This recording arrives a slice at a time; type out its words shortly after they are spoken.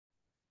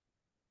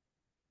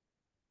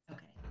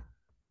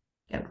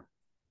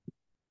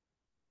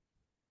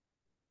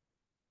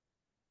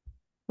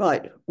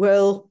Right.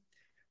 Well,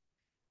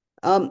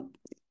 um,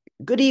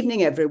 good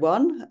evening,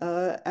 everyone,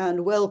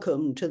 and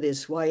welcome to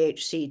this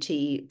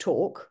YHCT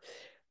talk.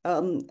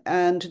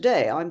 And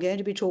today I'm going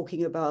to be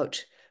talking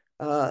about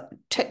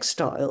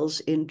textiles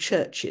in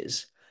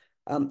churches.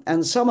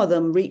 And some of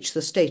them reach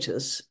the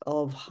status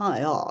of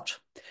high art.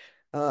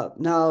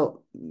 Now,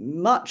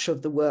 much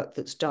of the work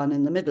that's done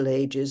in the Middle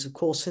Ages, of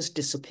course, has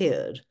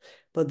disappeared,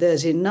 but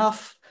there's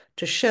enough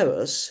to show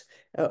us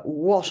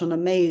what an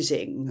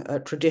amazing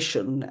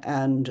tradition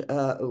and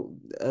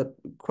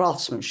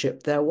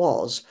craftsmanship there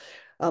was.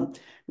 Um,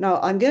 Now,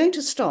 I'm going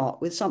to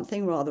start with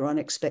something rather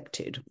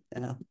unexpected.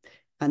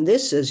 And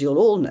this, as you'll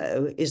all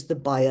know, is the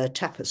Bayeux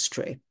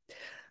tapestry.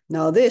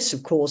 Now, this,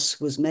 of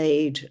course, was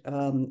made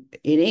in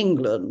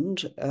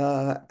England,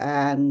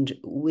 and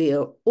we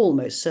are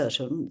almost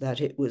certain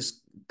that it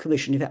was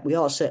commissioned. In fact, we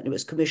are certain it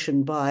was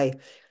commissioned by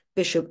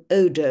Bishop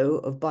Odo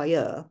of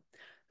Bayeux,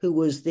 who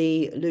was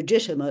the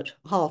legitimate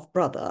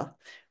half-brother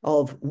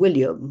of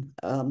William.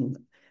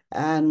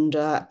 And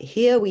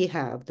here we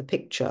have the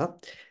picture,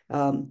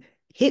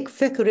 Hic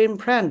fecerim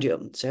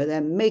prandium, so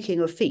they're making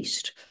a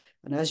feast.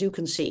 And as you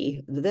can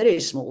see, the very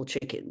small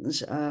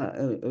chickens,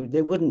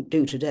 they wouldn't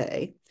do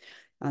today.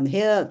 And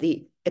here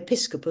the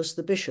episcopus,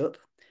 the bishop,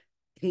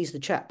 he's the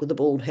chap with the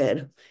bald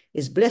head,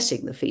 is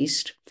blessing the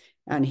feast.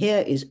 And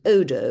here is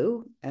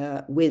Odo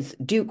with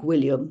Duke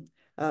William,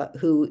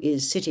 who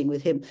is sitting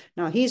with him.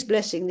 Now, he's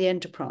blessing the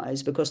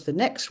enterprise because the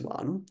next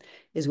one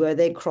is where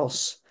they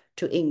cross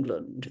to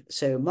England.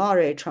 So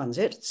mare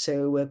transit,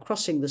 so we're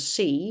crossing the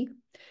sea.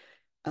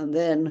 And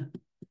then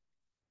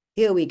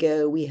here we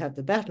go, we have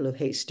the Battle of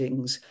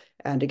Hastings.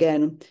 And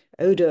again,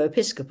 Odo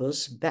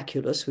Episcopus,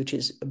 Baculus, which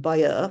is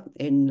Bayeux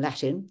in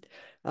Latin.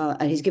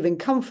 And he's giving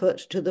comfort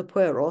to the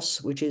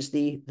pueros, which is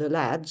the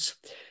lads.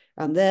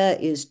 And there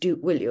is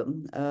Duke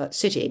William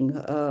sitting,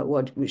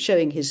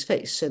 showing his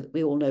face so that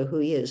we all know who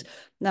he is.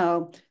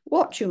 Now,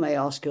 what, you may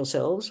ask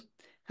yourselves,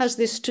 has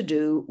this to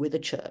do with a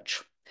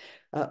church?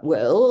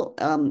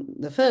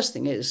 The first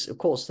thing is, of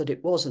course, that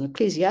it was an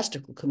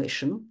ecclesiastical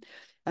commission,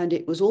 and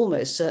it was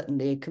almost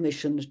certainly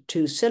commissioned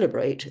to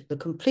celebrate the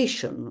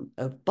completion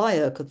of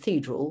Bayeux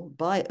Cathedral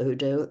by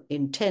Odo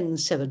in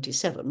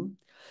 1077.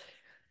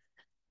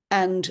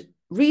 And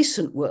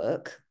recent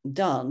work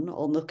done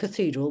on the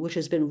cathedral, which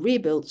has been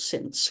rebuilt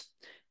since,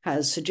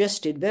 has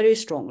suggested very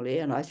strongly,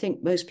 and I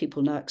think most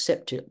people now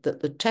accept it, that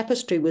the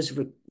tapestry was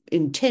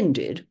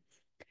intended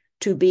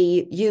to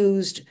be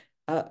used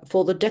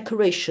for the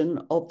decoration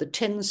of the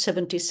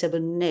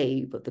 1077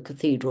 nave of the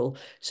cathedral.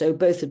 So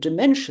both the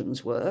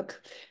dimensions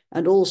work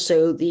and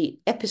also the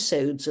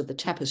episodes of the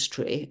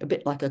tapestry, a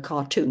bit like a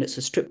cartoon, it's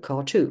a strip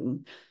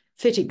cartoon,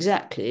 fit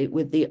exactly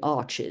with the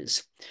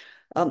arches.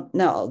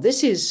 Now,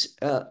 this is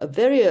a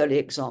very early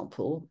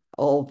example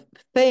of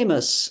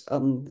famous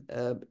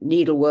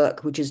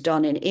needlework, which is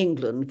done in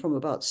England from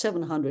about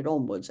 700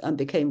 onwards and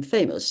became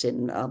famous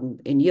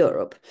in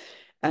Europe.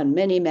 And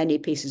many, many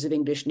pieces of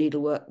English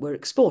needlework were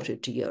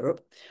exported to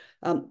Europe.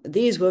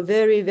 These were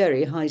very,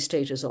 very high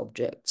status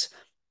objects.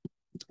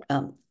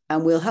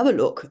 And we'll have a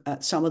look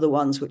at some of the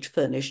ones which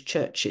furnish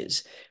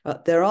churches.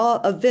 There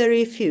are a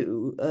very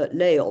few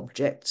lay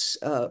objects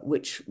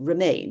which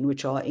remain,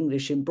 which are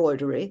English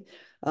embroidery.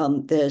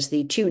 There's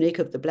the tunic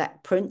of the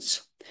Black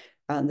Prince,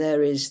 and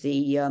there is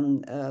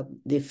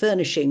the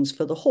furnishings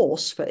for the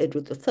horse for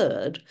Edward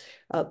III.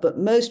 But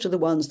most of the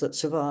ones that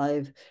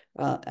survive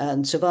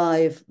and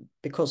survive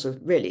because of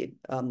really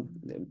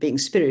being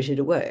spirited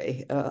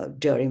away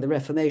during the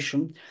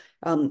Reformation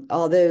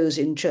are those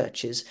in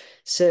churches.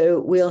 So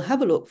we'll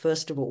have a look,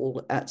 first of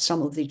all, at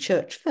some of the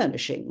church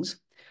furnishings.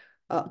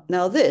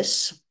 Now,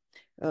 this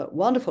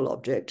wonderful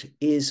object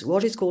is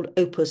what is called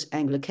opus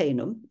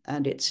Anglicanum,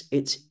 and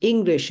it's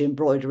English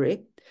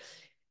embroidery.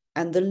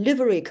 And the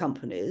livery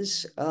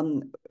companies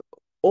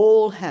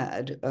all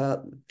had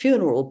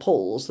funeral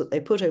palls that they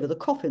put over the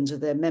coffins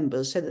of their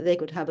members so that they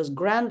could have as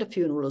grand a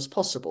funeral as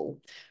possible,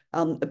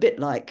 a bit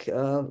like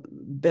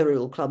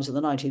burial clubs in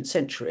the 19th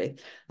century,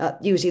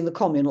 using the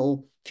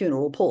communal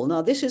funeral pall.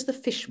 Now, this is the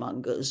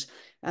fishmongers,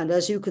 and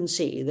as you can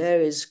see,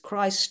 there is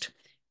Christ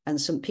and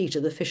St.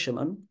 Peter the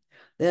fisherman.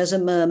 There's a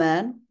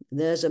merman,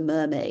 there's a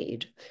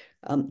mermaid.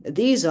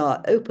 These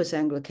are opus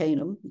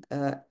Anglicanum,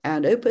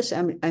 and opus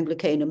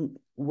Anglicanum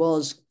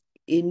was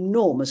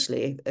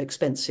enormously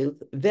expensive,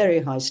 very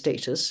high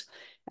status,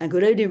 and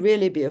could only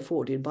really be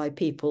afforded by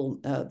people,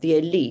 the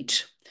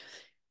elite.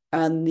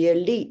 And the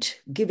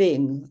elite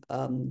giving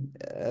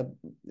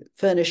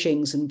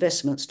furnishings and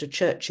vestments to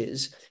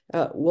churches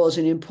was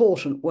an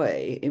important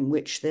way in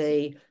which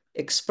they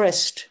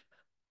expressed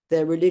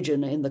their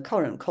religion in the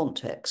current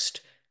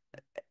context,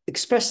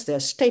 expressed their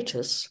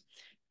status,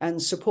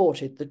 and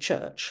supported the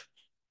church.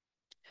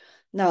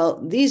 Now,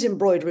 these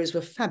embroideries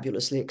were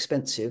fabulously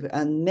expensive,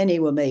 and many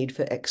were made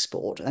for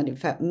export. And in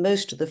fact,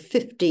 most of the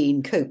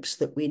 15 copes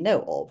that we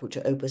know of, which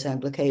are opus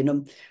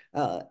Anglicanum,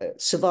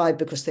 survived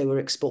because they were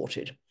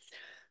exported.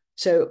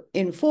 So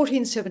in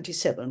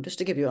 1477, just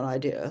to give you an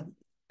idea,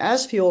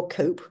 as for your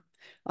cope,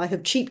 I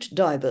have cheaped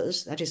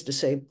divers, that is to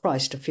say,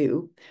 priced a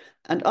few,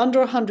 And under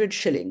 100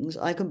 shillings,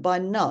 I can buy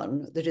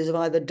none that is of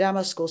either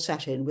damask or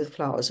satin with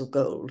flowers of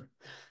gold.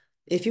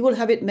 If you will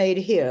have it made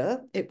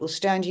here, it will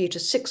stand ye to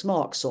 6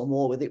 marks or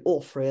more with the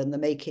orphrey and the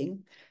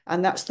making,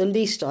 and that's the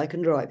least I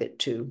can drive it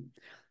to.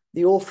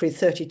 The orphrey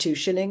 32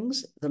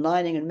 shillings, the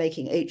lining and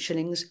making 8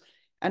 shillings,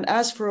 and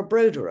as for a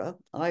broderer,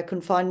 I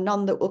can find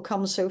none that will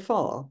come so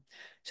far.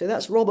 So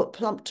that's Robert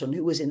Plumpton,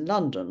 who was in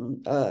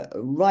London,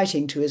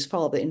 writing to his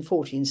father in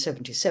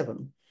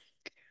 1477.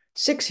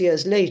 6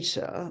 years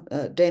later,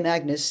 Dame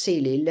Agnes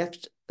Seeley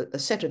left a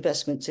set of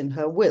vestments in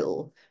her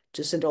will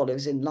to St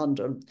Olave's in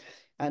London,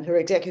 and her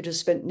executors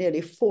spent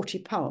nearly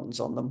 £40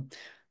 on them.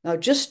 Now,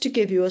 just to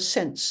give you a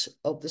sense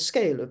of the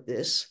scale of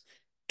this,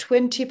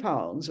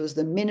 £20 was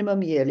the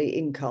minimum yearly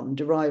income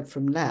derived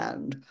from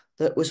land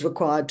that was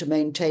required to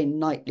maintain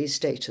knightly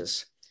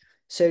status.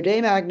 So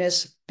Dame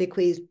Agnes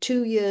bequeathed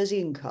 2 years'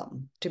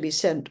 income to be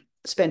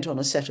spent on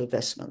a set of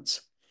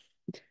vestments.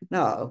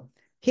 Now,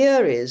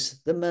 here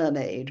is the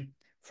mermaid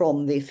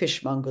from the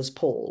Fishmonger's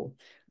Pall,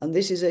 and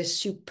this is a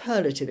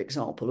superlative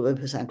example of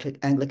opus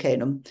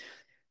Anglicanum.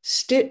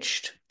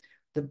 Stitched,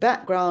 the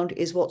background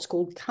is what's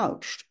called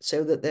couched,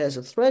 so that there's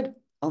a thread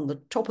on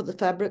the top of the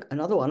fabric,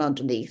 another one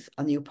underneath,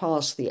 and you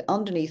pass the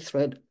underneath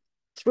thread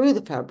through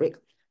the fabric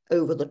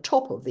over the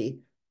top of the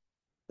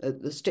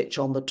stitch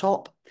on the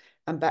top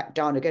and back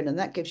down again, and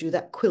that gives you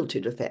that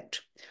quilted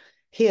effect.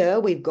 Here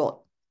we've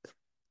got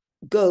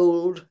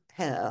gold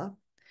hair.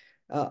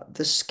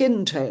 The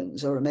skin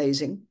tones are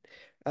amazing.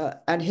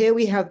 And here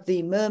we have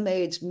the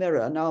mermaid's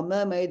mirror. Now,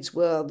 mermaids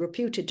were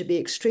reputed to be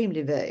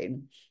extremely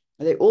vain.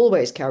 They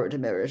always carried a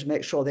mirror to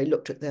make sure they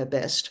looked at their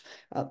best.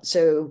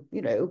 So,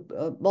 you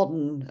know,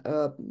 modern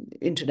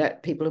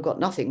internet people have got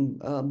nothing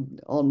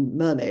on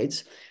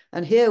mermaids.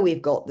 And here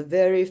we've got the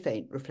very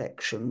faint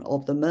reflection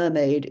of the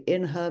mermaid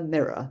in her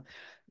mirror,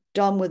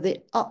 done with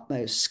the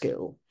utmost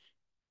skill.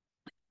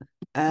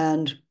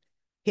 And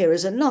here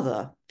is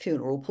another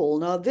funeral pall.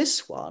 Now,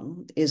 this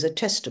one is a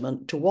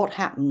testament to what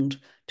happened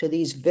to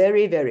these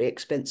very, very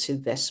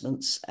expensive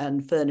vestments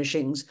and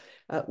furnishings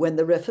when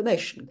the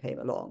Reformation came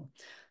along.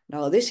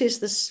 Now, this is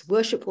the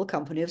Worshipful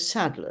Company of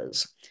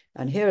Saddlers,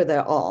 and here are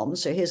their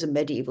arms. So here's a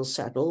medieval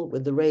saddle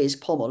with the raised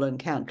pommel and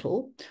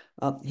cantle.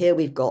 Here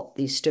we've got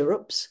the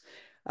stirrups,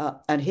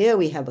 and here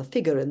we have a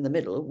figure in the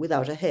middle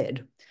without a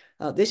head.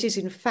 This is,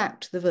 in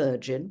fact, the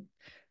Virgin,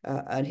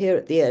 and here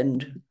at the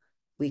end,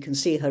 we can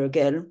see her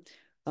again.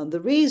 And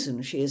the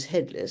reason she is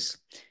headless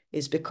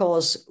is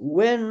because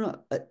when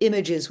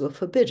images were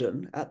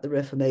forbidden at the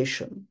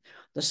Reformation,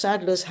 the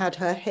saddlers had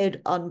her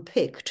head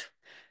unpicked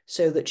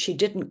so that she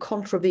didn't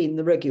contravene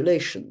the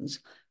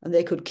regulations and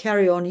they could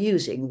carry on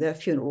using their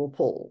funeral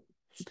pall.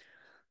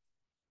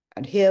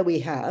 And here we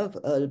have,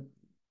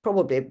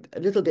 probably a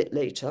little bit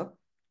later,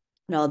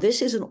 now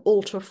this is an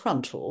altar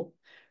frontal,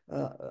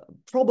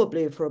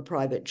 probably for a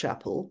private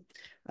chapel,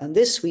 and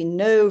this we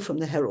know from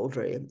the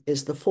heraldry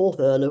is the 4th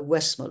Earl of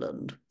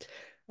Westmoreland.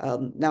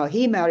 Now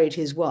he married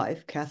his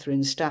wife,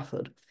 Catherine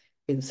Stafford,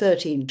 in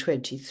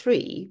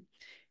 1323,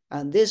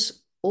 and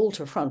this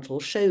altar frontal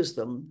shows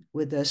them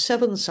with their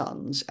 7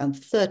 sons and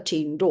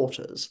 13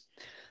 daughters.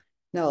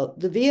 Now,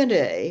 the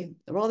V&A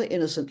rather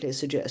innocently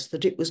suggests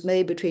that it was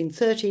made between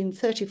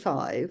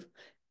 1335,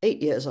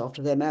 8 years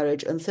after their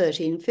marriage, and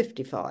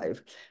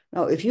 1355.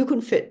 Now, if you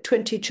can fit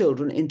 20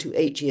 children into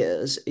 8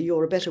 years,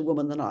 you're a better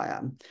woman than I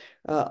am.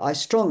 I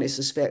strongly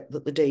suspect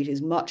that the date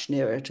is much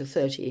nearer to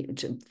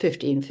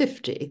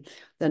 1550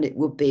 than it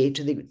would be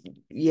to the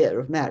year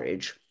of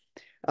marriage.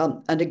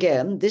 And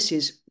again,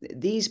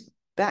 these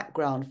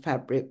background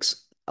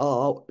fabrics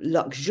are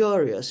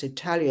luxurious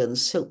Italian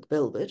silk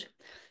velvet.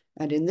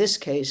 And in this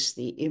case,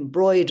 the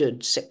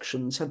embroidered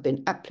sections have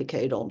been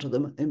appliqued onto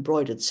them,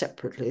 embroidered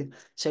separately.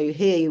 So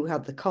here you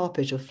have the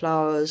carpet of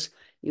flowers,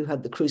 you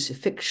have the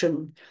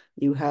crucifixion,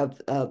 you have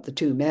the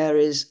 2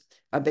 Marys,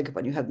 I beg your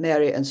pardon, you have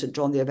Mary and St.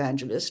 John the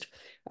Evangelist.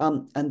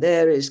 And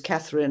there is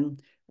Catherine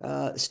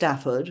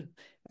Stafford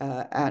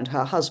and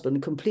her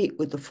husband, complete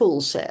with the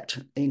full set,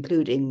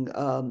 including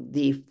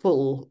the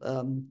full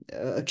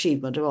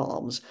achievement of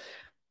arms.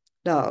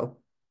 Now,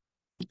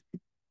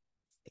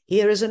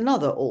 here is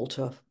another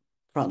altar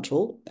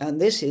frontal, and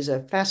this is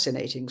a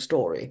fascinating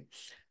story.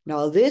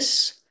 Now,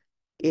 this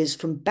is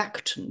from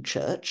Bacton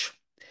Church,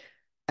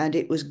 and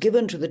it was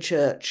given to the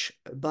church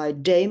by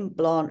Dame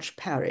Blanche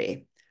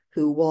Parry,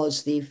 who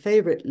was the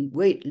favourite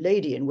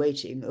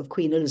lady-in-waiting of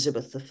Queen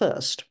Elizabeth I.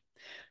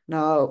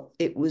 Now,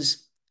 it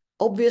was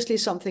obviously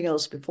something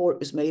else before it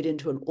was made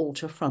into an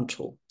altar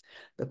frontal,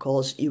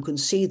 because you can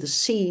see the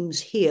seams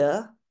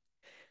here,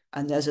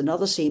 and there's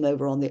another seam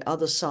over on the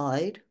other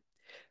side.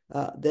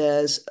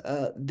 There's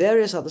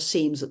various other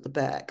seams at the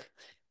back,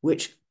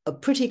 which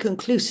pretty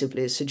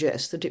conclusively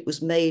suggest that it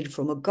was made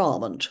from a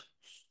garment.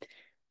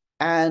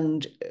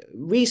 And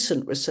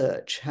recent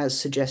research has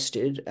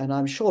suggested, and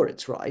I'm sure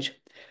it's right,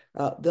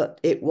 that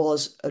it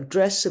was a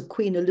dress of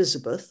Queen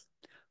Elizabeth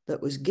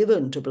that was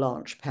given to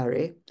Blanche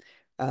Parry,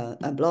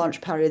 and Blanche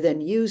Parry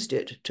then used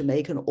it to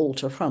make an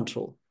altar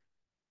frontal.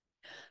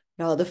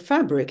 Now, the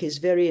fabric is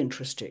very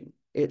interesting.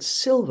 It's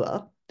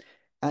silver,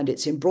 and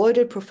it's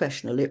embroidered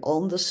professionally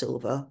on the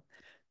silver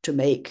to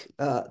make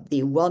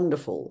the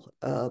wonderful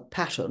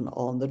pattern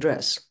on the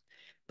dress.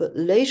 But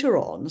later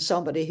on,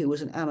 somebody who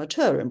was an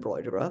amateur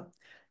embroiderer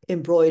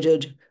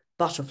embroidered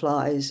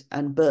butterflies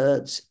and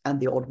birds and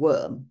the odd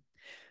worm.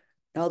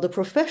 Now, the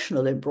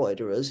professional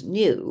embroiderers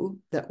knew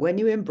that when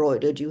you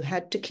embroidered, you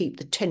had to keep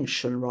the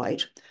tension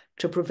right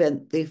to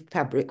prevent the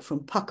fabric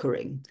from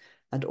puckering.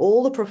 And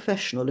all the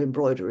professional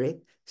embroidery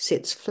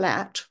sits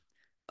flat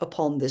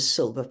upon this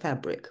silver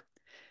fabric.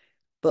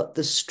 But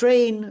the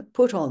strain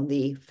put on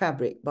the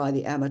fabric by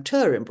the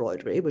amateur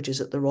embroidery, which is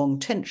at the wrong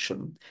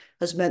tension,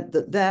 has meant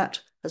that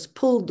that has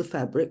pulled the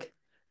fabric,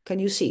 can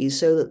you see,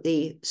 so that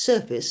the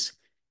surface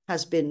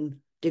has been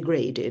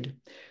degraded.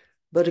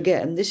 But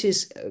again, this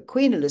is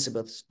Queen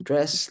Elizabeth's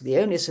dress, the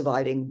only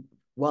surviving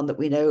one that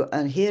we know.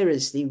 And here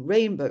is the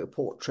rainbow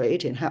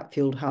portrait in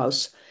Hatfield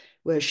House,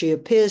 where she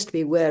appears to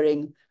be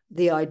wearing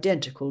the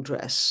identical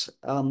dress.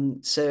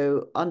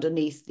 So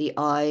underneath the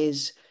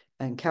eyes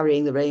and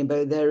carrying the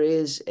rainbow, there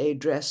is a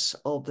dress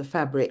of the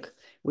fabric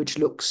which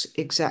looks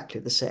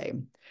exactly the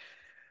same.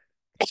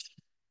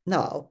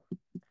 Now,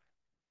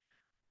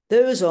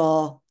 those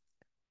are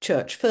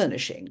church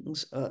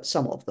furnishings,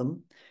 some of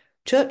them.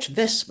 Church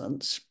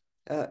vestments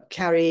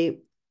carry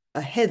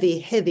a heavy,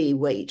 heavy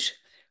weight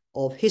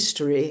of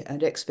history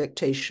and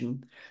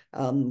expectation,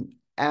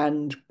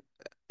 and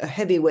a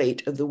heavy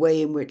weight of the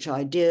way in which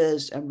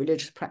ideas and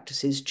religious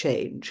practices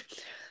change.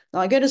 Now,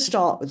 I'm going to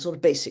start with sort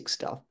of basic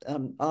stuff.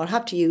 I'll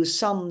have to use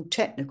some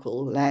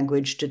technical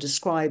language to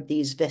describe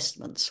these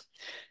vestments.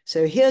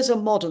 So here's a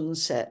modern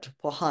set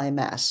for High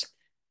Mass.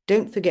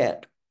 Don't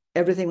forget,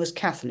 everything was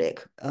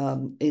Catholic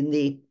in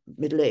the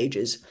Middle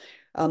Ages.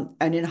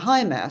 And in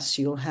High Mass,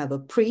 you'll have a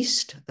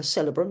priest, a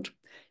celebrant.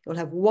 You'll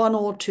have one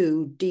or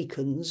two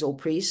deacons or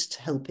priests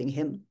helping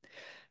him.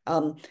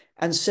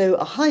 And so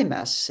a High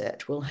Mass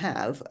set will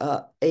have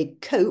a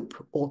cope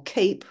or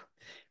cape,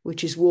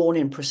 which is worn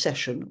in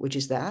procession, which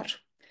is that.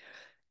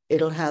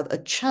 It'll have a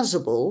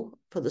chasuble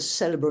for the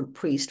celebrant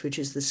priest, which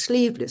is the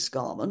sleeveless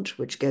garment,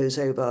 which goes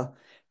over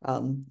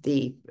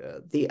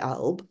the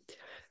alb.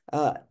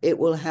 It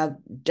will have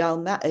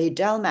a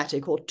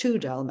dalmatic or two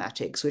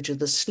dalmatics, which are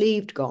the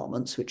sleeved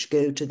garments which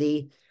go to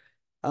the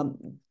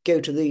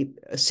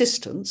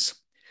assistants.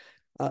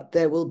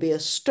 There will be a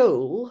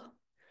stole.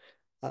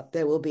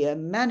 There will be a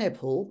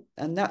maniple,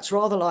 and that's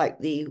rather like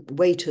the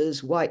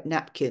waiter's white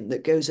napkin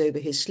that goes over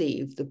his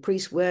sleeve. The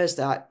priest wears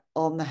that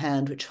on the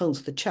hand which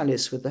holds the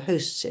chalice with the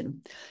hosts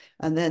in.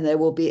 And then there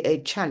will be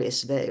a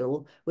chalice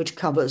veil which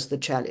covers the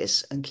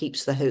chalice and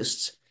keeps the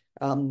hosts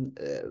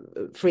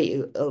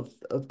free of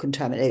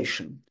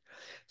contamination.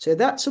 So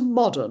that's a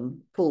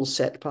modern full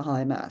set for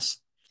High Mass.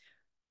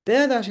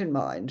 Bear that in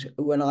mind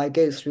when I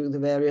go through the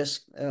various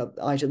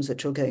items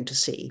that you're going to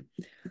see.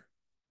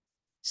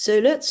 So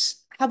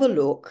let's have a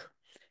look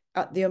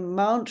at the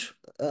amount,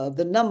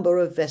 the number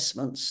of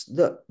vestments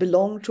that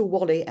belonged to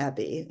Whalley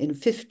Abbey in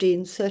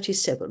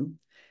 1537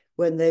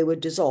 when they were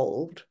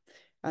dissolved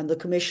and the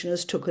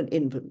commissioners took an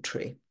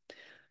inventory.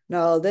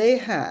 Now they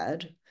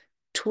had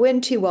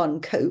 21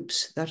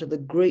 copes, those are the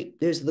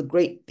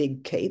great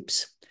big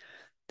capes.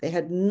 They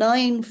had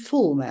 9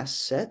 full mass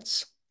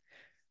sets,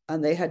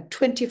 and they had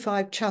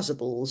 25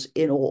 chasubles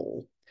in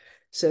all.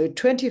 So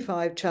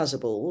 25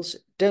 chasubles.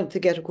 Don't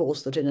forget, of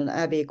course, that in an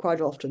abbey,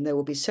 quite often there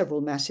will be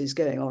several masses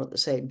going on at the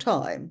same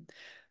time.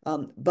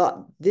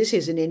 But this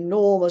is an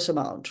enormous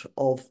amount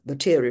of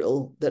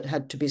material that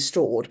had to be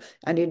stored.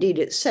 And indeed,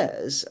 it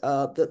says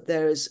that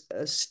there is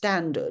a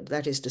standard,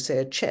 that is to say,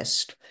 a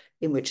chest,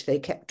 in which they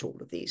kept all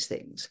of these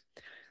things.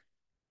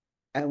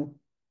 And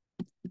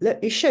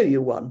let me show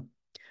you one.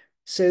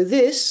 So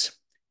this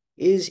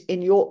is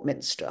in York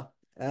Minster,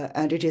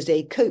 and it is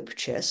a cope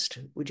chest,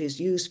 which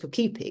is used for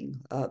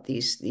keeping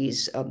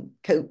these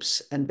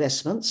copes and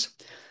vestments.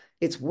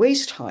 It's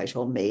waist height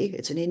on me.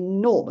 It's an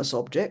enormous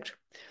object,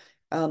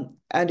 and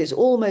it's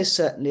almost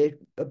certainly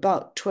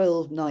about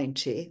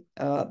 1290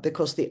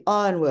 because the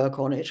ironwork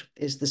on it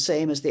is the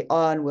same as the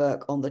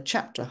ironwork on the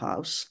chapter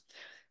house,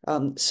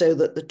 so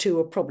that the two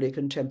are probably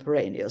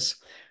contemporaneous.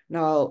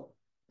 Now,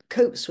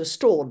 copes were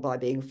stored by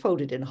being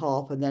folded in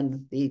half and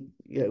then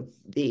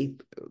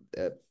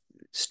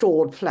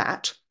stored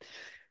flat.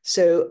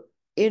 So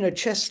in a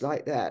chest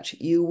like that,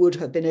 you would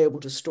have been able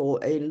to store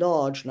a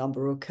large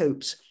number of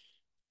copes,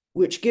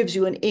 which gives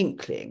you an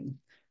inkling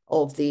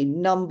of the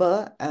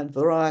number and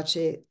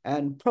variety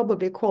and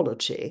probably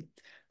quality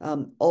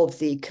of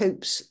the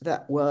copes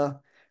that were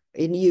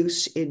in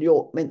use in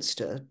York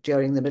Minster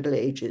during the Middle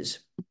Ages.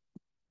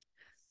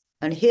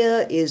 And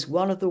here is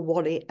one of the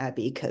Whalley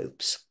Abbey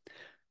copes.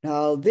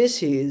 Now,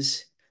 this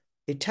is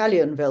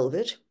Italian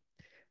velvet.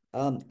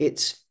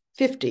 It's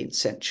 15th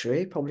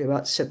century, probably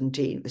about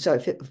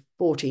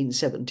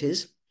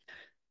 1470s.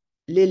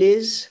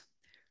 Lilies.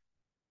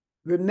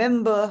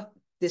 Remember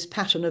this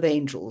pattern of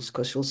angels,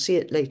 because you'll see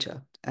it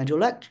later. And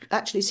you'll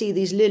actually see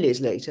these lilies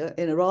later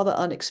in a rather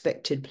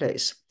unexpected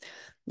place.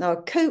 Now,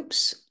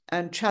 copes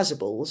and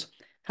chasubles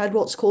had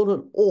what's called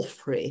an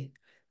orphrey,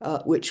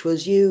 which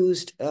was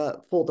used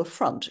for the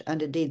front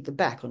and indeed the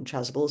back on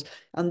chasubles.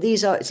 And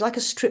it's like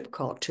a strip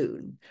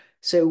cartoon.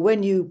 So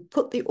when you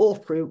put the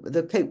orphrey,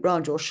 the coat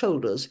round your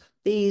shoulders,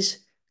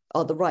 these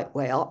are the right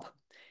way up.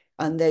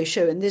 And they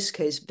show, in this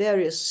case,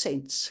 various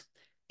saints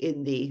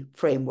in the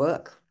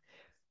framework.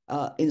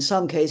 In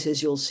some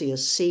cases, you'll see a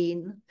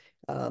scene.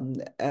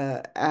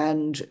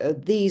 And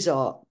these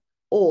are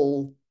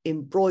all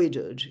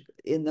embroidered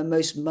in the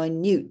most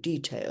minute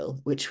detail,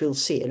 which we'll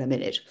see in a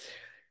minute.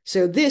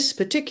 So this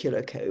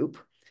particular cope,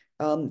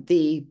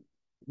 the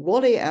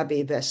Whalley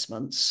Abbey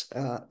vestments,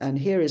 and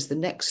here is the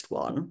next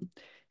one,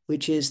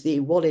 which is the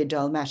Whalley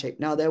Dalmatic.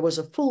 Now, there was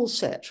a full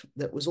set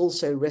that was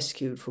also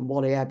rescued from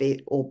Whalley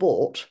Abbey or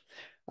bought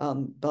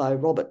by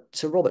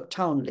Sir Robert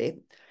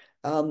Townley,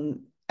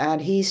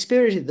 and he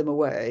spirited them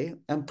away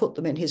and put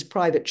them in his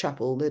private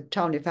chapel. The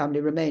Townley family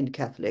remained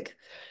Catholic.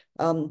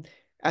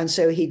 And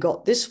so he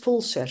got this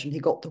full set and he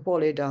got the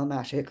Whalley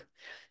Dalmatic,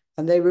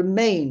 and they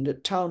remained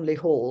at Townley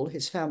Hall,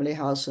 his family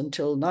house,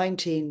 until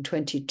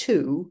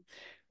 1922,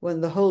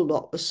 when the whole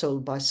lot was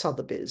sold by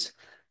Sotheby's.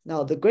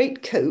 Now, the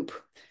great cope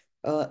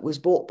was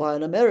bought by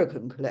an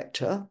American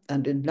collector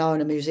and now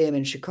in a museum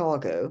in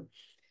Chicago,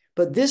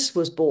 but this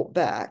was bought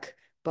back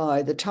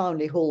by the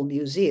Townley Hall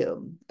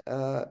Museum.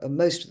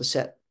 Most of the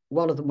set,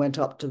 one of them went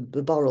up to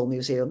the Burrell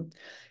Museum,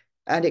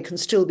 and it can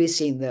still be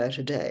seen there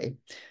today.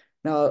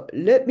 Now,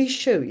 let me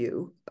show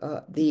you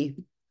the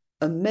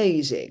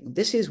amazing,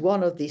 this is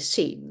one of the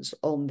scenes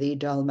on the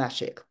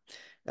Dalmatic,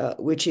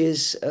 which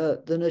is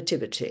the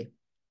Nativity.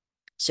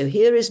 So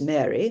here is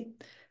Mary,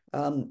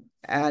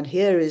 and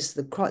here is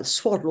the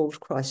swaddled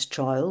Christ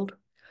child.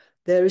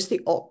 There is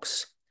the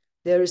ox,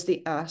 there is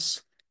the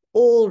ass,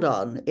 all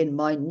done in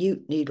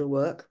minute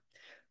needlework.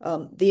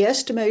 The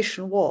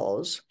estimation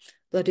was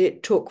that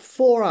it took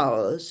 4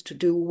 hours to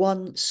do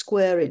 1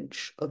 square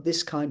inch of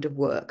this kind of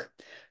work.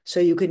 So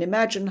you can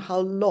imagine how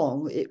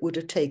long it would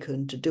have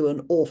taken to do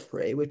an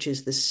orphrey, which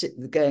is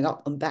the going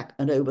up and back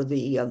and over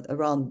the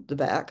around the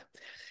back.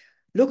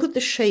 Look at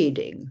the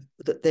shading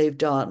that they've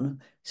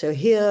done. So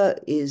here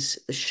is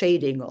the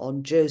shading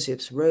on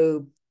Joseph's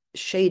robe,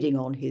 shading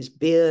on his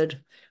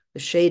beard, the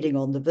shading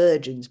on the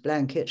Virgin's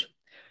blanket,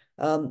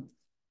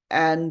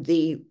 and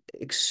the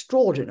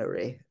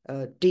extraordinary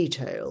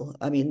detail.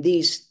 I mean,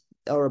 these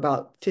are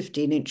about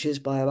 15 inches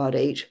by about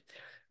 8.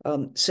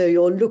 So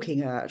you're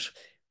looking at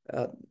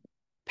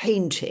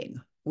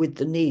painting with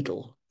the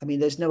needle. I mean,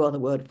 there's no other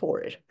word for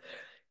it.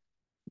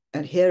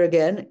 And here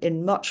again,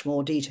 in much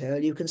more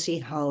detail, you can see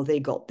how they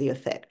got the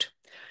effect.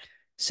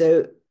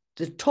 So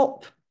the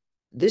top,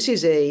 this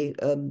is a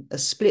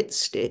split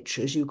stitch,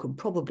 as you can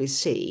probably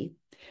see,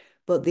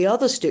 but the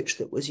other stitch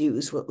that was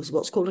used was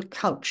what's called a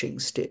couching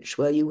stitch,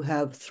 where you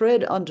have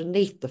thread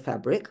underneath the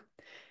fabric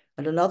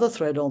and another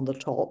thread on the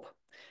top,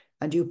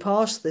 and you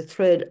pass the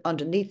thread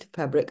underneath the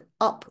fabric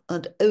up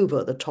and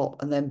over the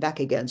top and then back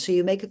again. So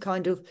you make a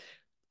kind of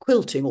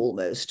quilting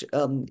almost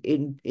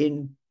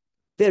in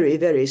very,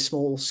 very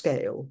small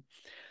scale.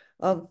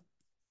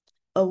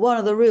 One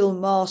of the real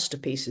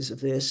masterpieces of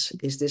this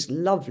is this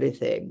lovely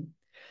thing,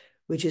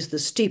 which is the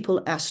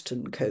steeple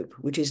Aston cope,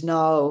 which is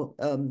now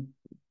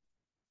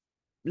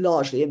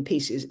largely in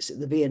pieces. It's at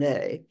the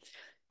V&A.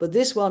 But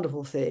this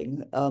wonderful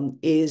thing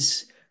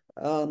is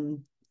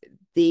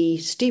the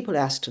steeple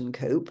Aston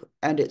cope,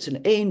 and it's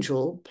an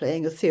angel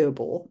playing a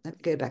theorbo. Let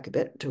me go back a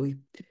bit till we...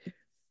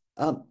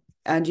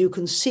 and you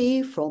can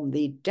see from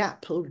the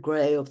dappled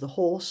grey of the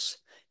horse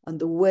and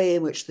the way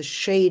in which the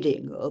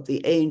shading of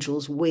the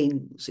angel's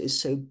wings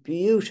is so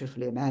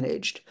beautifully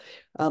managed.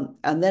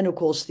 And then, of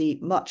course, the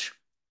much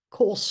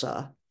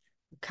coarser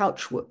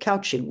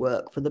couching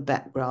work for the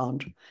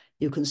background.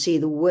 You can see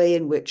the way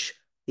in which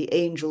the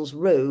angel's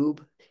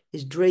robe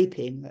is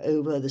draping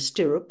over the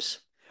stirrups,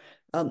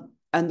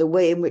 and the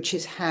way in which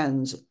his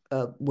hands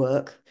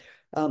work.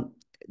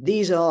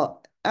 These are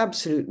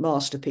absolute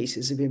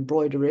masterpieces of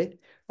embroidery.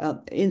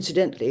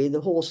 Incidentally,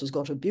 the horse has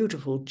got a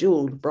beautiful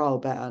jewelled brow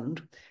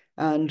band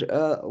and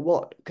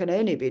what can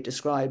only be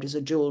described as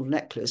a jewelled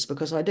necklace,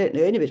 because I don't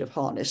know any bit of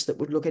harness that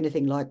would look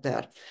anything like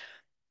that.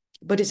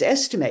 But it's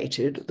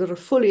estimated that a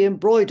fully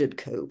embroidered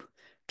cope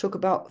took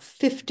about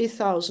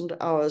 50,000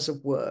 hours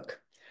of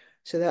work.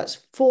 So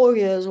that's 4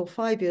 years or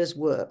 5 years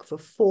work for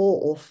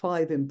 4 or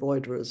 5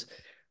 embroiderers.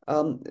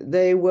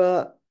 They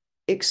were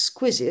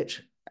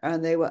exquisite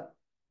and they were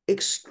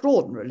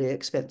extraordinarily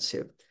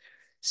expensive.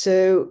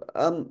 So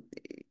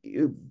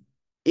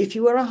if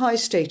you were a high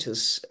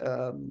status,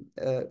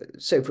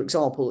 so for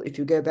example, if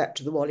you go back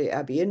to the Whalley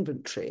Abbey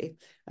inventory,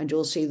 and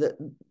you'll see that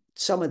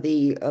some of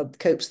the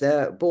copes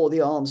there bore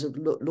the arms of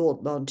Lord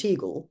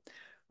Monteagle,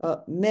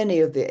 many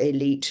of the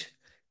elite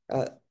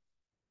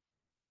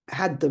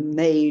had them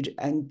made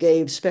and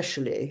gave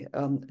specially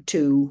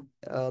to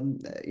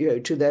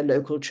their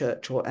local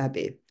church or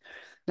abbey.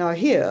 Now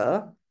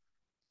here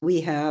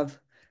we have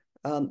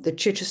the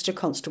Chichester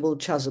Constable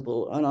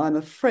chasuble, and I'm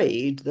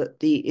afraid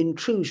that the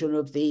intrusion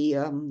of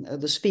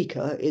the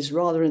speaker is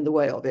rather in the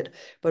way of it,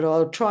 but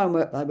I'll try and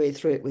work my way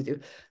through it with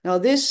you. Now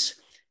this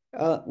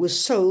was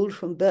sold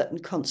from Burton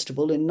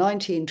Constable in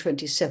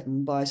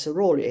 1927 by Sir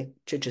Rory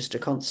Chichester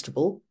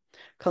Constable.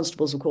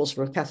 Constables, of course,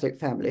 were a Catholic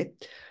family.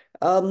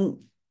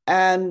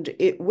 And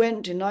it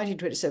went in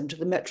 1927 to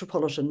the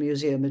Metropolitan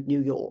Museum of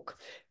New York,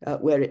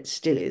 where it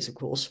still is, of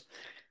course.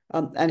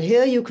 And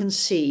here you can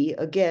see,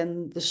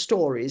 again, the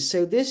stories.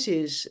 So this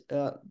is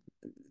the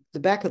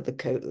back of the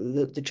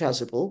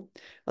chasuble.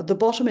 At the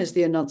bottom is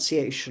the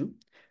Annunciation.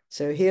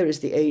 So here is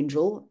the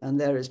angel, and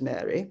there is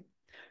Mary.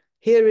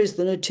 Here is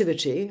the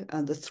Nativity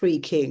and the three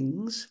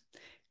kings,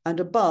 and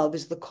above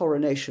is the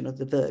coronation of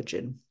the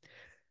Virgin.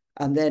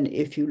 And then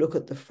if you look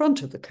at the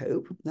front of the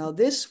cope, now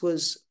this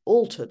was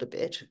altered a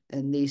bit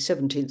in the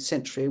 17th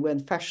century when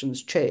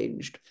fashions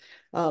changed,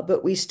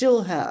 but we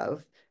still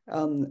have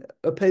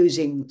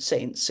opposing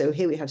saints. So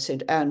here we have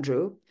St.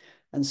 Andrew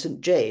and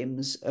St.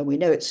 James, and we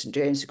know it's St.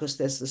 James because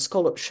there's the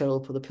scallop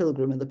shell for the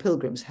pilgrim and the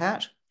pilgrim's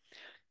hat.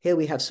 Here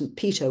we have St.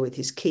 Peter with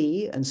his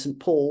key and St.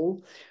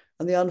 Paul,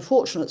 and the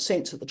unfortunate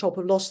saints at the top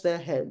have lost their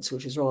heads,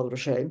 which is rather a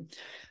shame.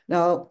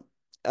 Now,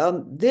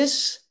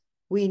 this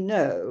we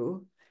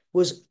know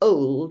was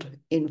old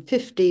in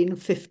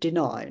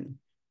 1559.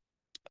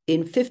 In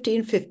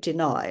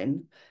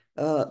 1559,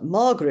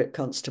 Margaret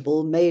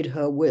Constable made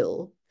her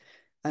will,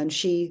 and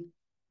she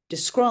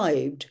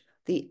described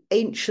the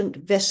ancient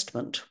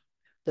vestment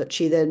that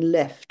she then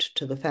left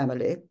to the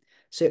family.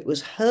 So it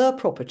was her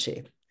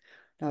property.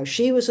 Now,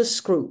 she was a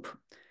Scroop.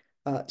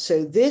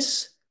 So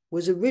this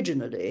was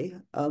originally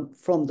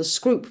from the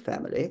Scroop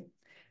family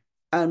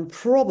and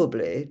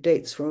probably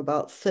dates from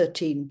about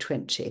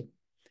 1320.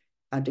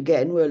 And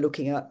again, we're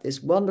looking at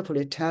this wonderful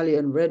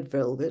Italian red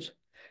velvet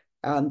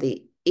and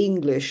the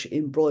English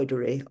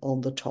embroidery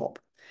on the top.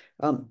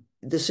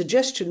 The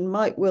suggestion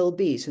might well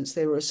be, since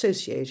they were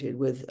associated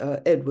with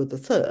Edward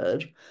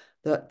III,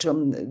 that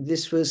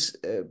this was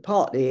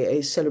partly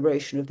a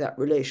celebration of that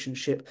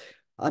relationship.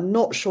 I'm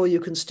not sure you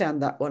can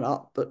stand that one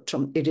up, but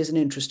it is an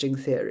interesting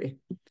theory.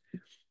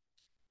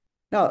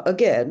 Now,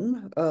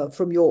 again,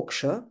 from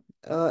Yorkshire,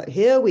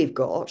 here we've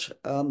got,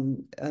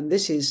 and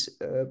this is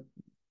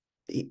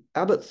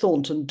Abbot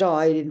Thornton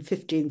died in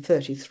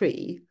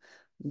 1533.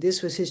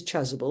 This was his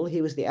chasuble.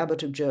 He was the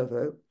Abbot of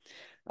Jervaux.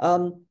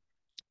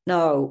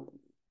 Now,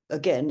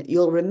 again,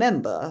 you'll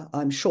remember,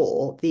 I'm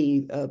sure,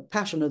 the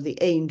pattern of the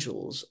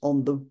angels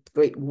on the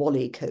great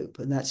Whalley cope,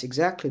 and that's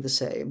exactly the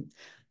same.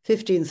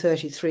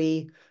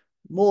 1533,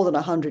 more than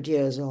 100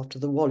 years after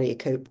the Whalley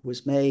cope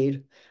was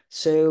made.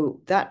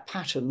 So that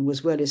pattern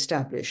was well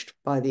established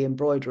by the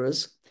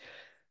embroiderers.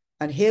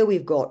 And here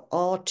we've got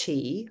RT,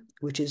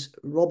 which is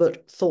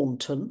Robert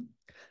Thornton.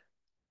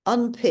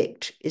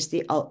 Unpicked is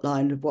the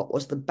outline of what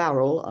was the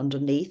barrel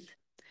underneath.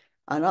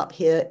 And up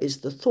here is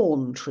the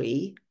thorn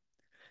tree.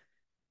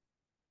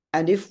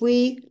 And if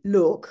we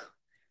look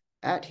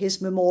at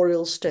his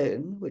memorial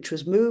stone, which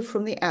was moved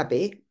from the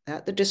abbey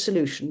at the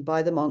dissolution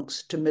by the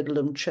monks to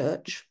Middleham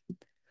Church,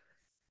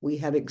 we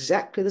have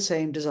exactly the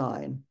same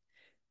design.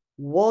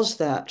 Was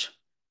that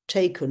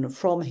taken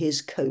from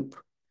his cope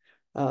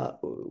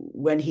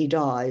when he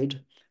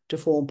died to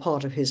form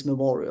part of his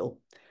memorial?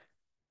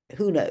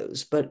 Who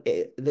knows? But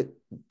the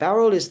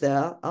barrel is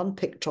there,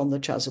 unpicked on the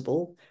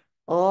chasuble,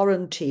 R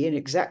and T in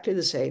exactly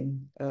the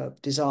same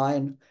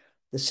design,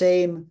 the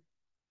same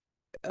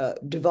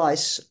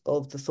device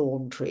of the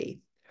thorn tree.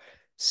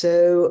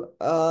 So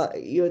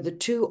the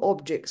two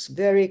objects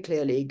very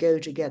clearly go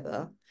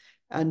together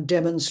and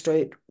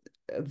demonstrate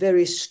a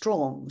very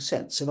strong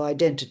sense of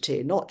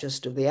identity, not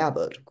just of the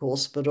abbot, of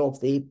course, but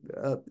of the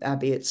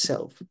abbey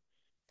itself.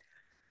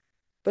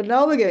 But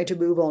now we're going to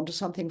move on to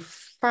something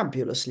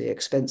fabulously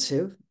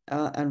expensive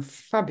and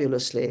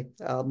fabulously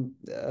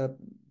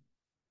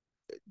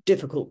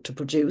difficult to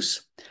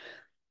produce.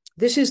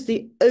 This is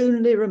the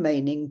only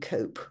remaining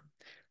cope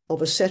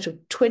of a set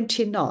of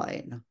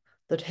 29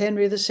 that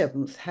Henry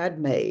VII had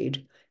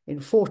made in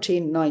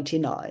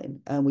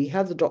 1499, and we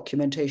have the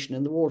documentation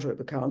in the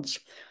wardrobe accounts.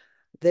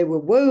 They were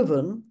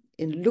woven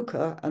in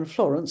Lucca and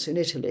Florence in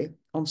Italy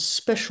on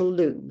special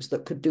looms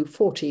that could do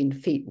 14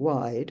 feet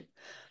wide,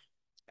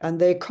 and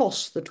they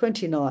cost the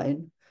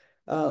 29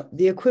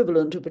 the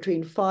equivalent of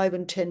between 5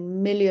 and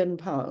 10 million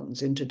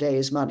pounds in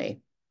today's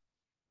money.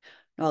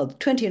 Now,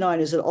 29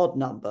 is an odd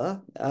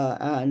number,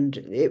 and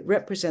it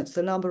represents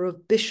the number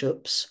of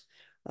bishops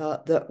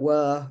that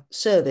were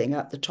serving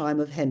at the time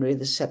of Henry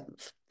VII.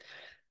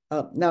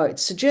 Now,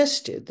 it's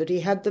suggested that he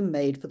had them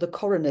made for the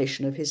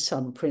coronation of his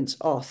son, Prince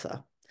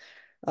Arthur.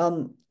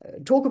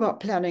 Talk about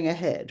planning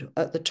ahead.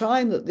 At the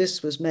time that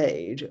this was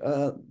made,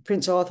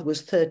 Prince Arthur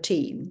was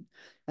 13,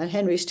 and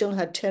Henry still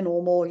had 10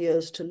 or more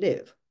years to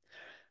live.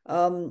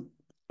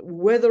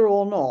 Whether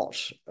or not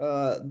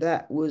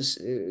that was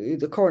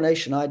the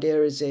coronation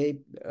idea is a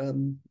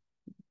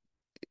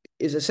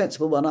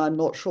sensible one, I'm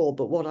not sure.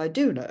 But what I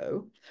do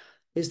know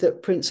is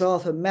that Prince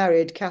Arthur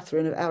married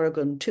Catherine of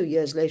Aragon 2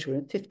 years later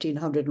in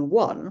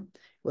 1501,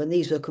 when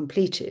these were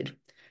completed,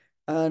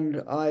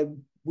 and I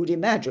would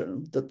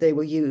imagine that they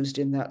were used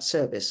in that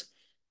service.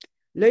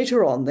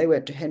 Later on, they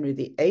went to Henry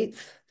VIII,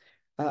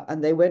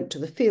 and they went to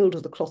the Field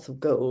of the Cloth of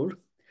Gold.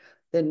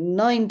 Then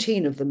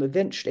 19 of them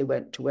eventually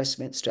went to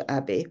Westminster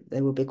Abbey.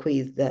 They were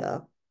bequeathed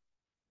there.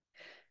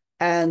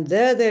 And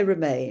there they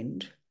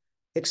remained,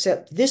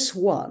 except this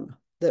one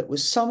that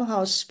was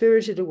somehow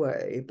spirited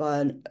away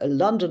by a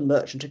London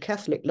merchant, a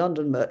Catholic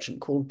London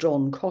merchant called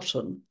John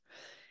Cotton.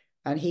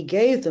 And he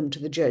gave them to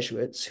the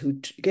Jesuits,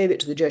 who gave it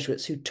to the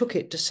Jesuits, who took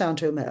it to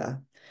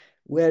Saint-Omer,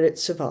 where it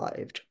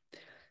survived.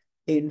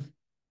 In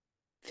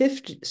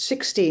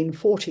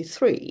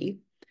 1643,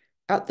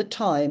 at the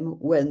time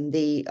when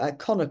the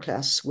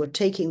iconoclasts were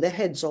taking the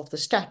heads off the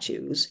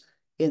statues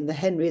in the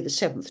Henry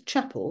VII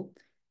Chapel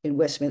in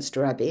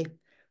Westminster Abbey,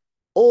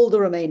 all the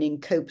remaining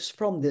copes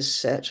from this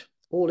set,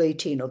 all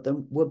 18 of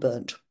them, were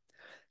burnt.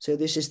 So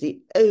this is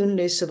the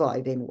only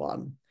surviving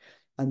one.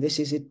 And this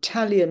is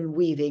Italian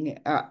weaving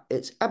at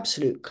its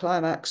absolute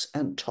climax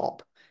and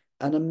top,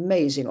 an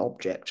amazing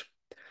object.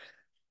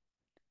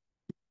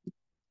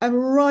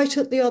 And right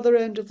at the other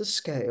end of the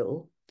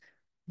scale,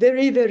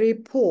 very, very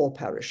poor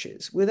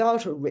parishes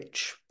without a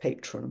rich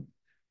patron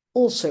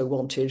also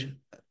wanted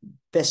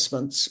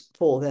vestments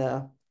for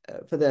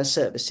their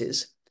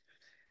services.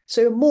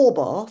 So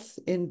Morbath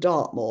in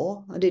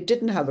Dartmoor, and it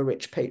didn't have a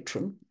rich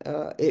patron,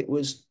 it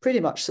was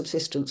pretty much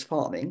subsistence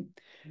farming,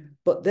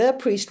 but their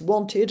priest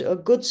wanted a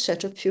good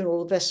set of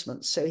funeral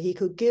vestments so he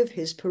could give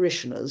his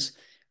parishioners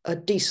a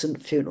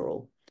decent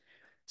funeral.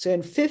 So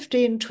in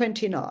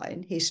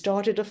 1529, he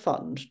started a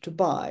fund to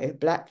buy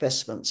black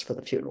vestments for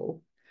the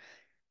funeral,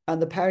 and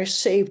the parish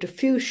saved a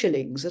few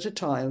shillings at a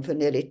time for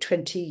nearly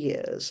 20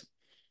 years.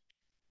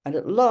 And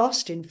at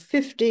last, in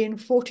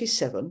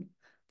 1547,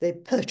 they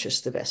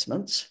purchased the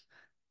vestments.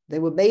 They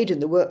were made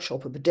in the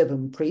workshop of a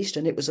Devon priest,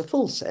 and it was a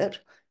full set: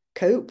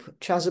 cope,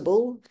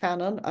 chasuble,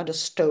 fanon, and a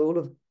stole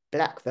of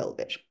black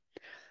velvet.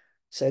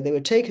 So they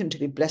were taken to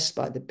be blessed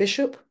by the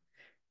bishop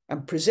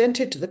and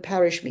presented to the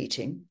parish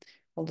meeting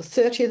on the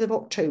 30th of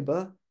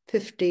October,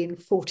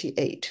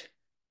 1548.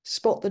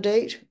 Spot the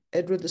date,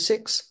 Edward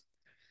VI.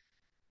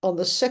 On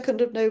the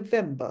 2nd of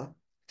November,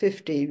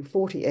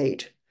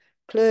 1548,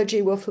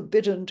 clergy were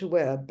forbidden to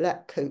wear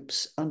black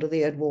copes under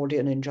the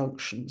Edwardian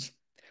injunctions.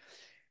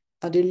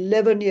 And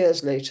 11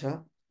 years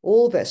later,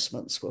 all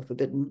vestments were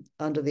forbidden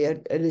under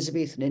the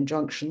Elizabethan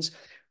injunctions.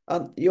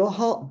 Your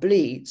heart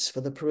bleeds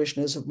for the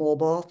parishioners of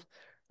Morbath.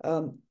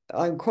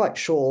 I'm quite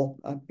sure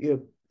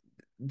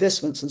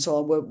vestments and so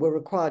on were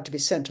required to be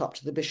sent up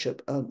to the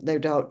bishop, no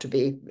doubt to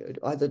be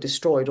either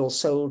destroyed or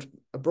sold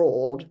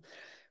abroad.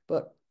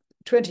 But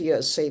 20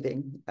 years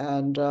saving,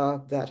 and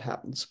that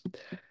happens.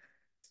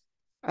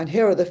 And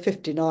here are the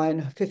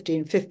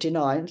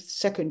 1559,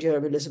 second year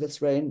of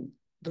Elizabeth's reign,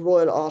 the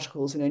royal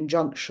articles and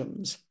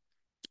injunctions,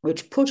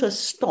 which put a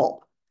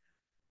stop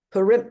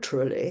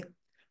peremptorily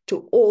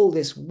to all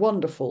this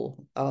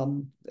wonderful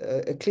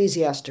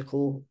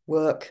ecclesiastical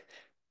work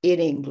in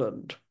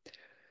England.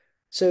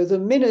 So the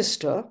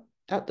minister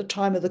at the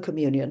time of the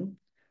communion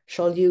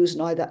shall use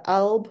neither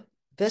alb,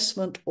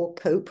 vestment, or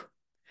cope,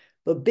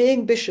 but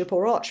being bishop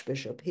or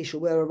archbishop, he shall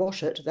wear a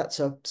rochet, that's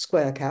a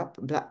square cap,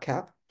 black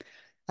cap,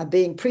 and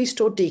being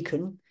priest or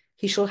deacon,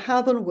 he shall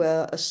have and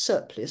wear a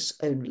surplice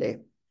only.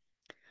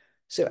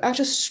 So at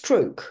a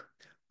stroke,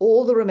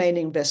 all the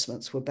remaining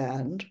vestments were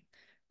banned,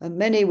 and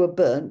many were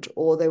burnt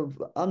or they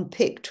were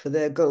unpicked for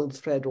their gold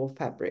thread or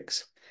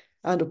fabrics.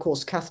 And of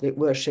course, Catholic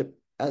worship,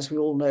 as we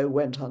all know,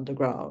 went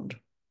underground.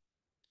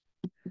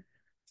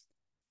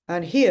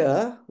 And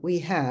here we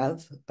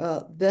have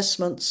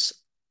vestments.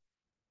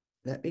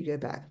 Let me go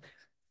back.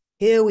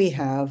 Here we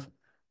have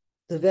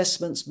the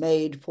vestments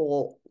made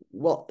for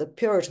what the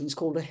Puritans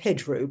called a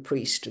hedgerow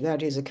priest.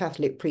 That is, a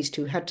Catholic priest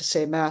who had to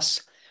say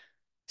mass,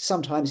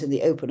 sometimes in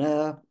the open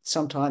air,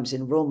 sometimes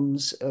in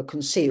rooms,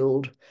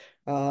 concealed,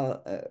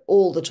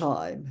 all the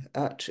time,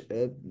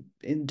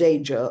 in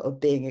danger of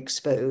being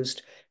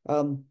exposed.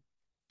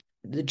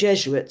 The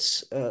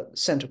Jesuits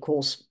sent, of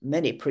course,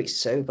 many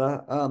priests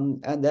over,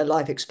 and their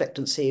life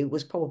expectancy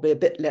was probably a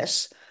bit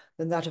less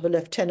than that of a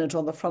lieutenant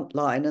on the front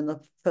line in the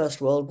First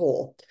World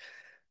War.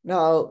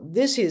 Now,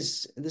 this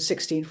is the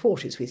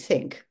 1640s, we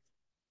think,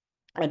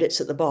 and it's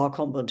at the Bar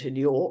Convent in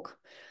York.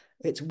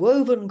 It's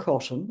woven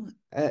cotton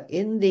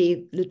in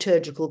the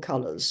liturgical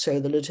colours. So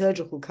the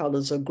liturgical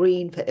colours are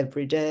green for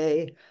every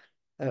day,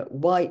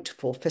 white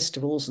for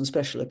festivals and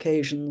special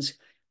occasions,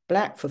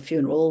 black for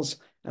funerals,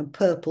 and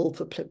purple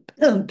for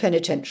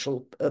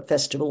penitential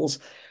festivals.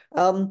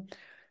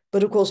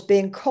 But of course,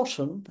 being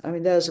cotton, I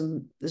mean, there's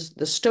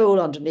the stole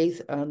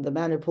underneath and the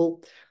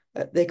maniple.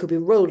 They could be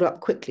rolled up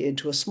quickly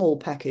into a small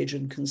package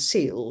and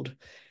concealed.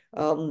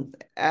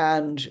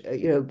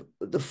 The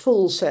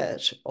full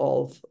set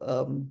of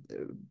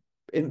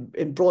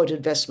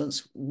embroidered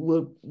vestments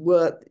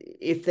were,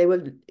 if they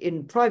were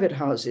in private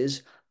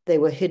houses, they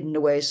were hidden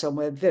away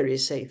somewhere very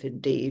safe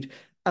indeed.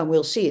 And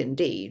we'll see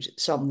indeed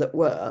some that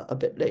were a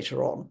bit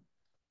later on.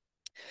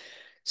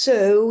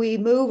 So we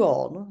move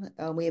on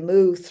and we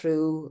move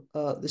through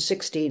the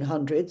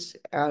 1600s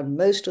and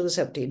most of the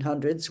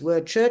 1700s,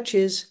 where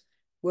churches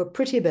were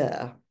pretty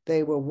bare.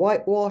 They were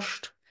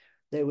whitewashed.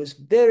 there was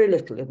very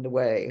little in the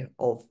way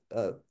of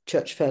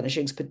church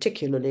furnishings,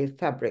 particularly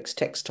fabrics,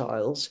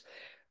 textiles.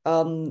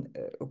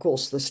 Of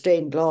course, the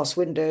stained glass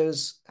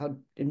windows had,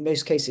 in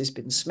most cases,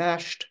 been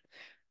smashed.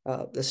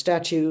 The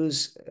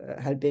statues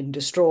had been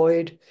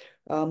destroyed.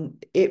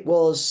 It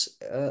was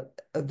a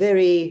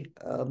very,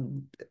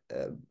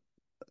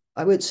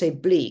 I won't say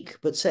bleak,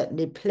 but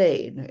certainly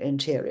plain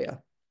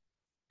interior.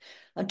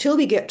 Until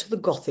we get to the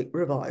Gothic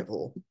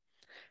revival.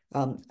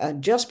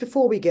 And just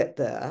before we get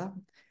there,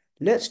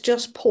 let's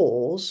just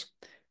pause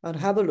and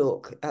have a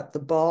look at the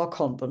Bar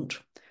Convent.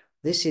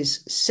 This is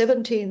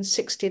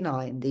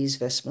 1769, these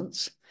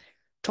vestments.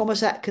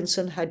 Thomas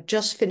Atkinson had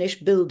just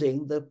finished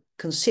building the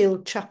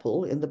concealed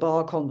chapel in the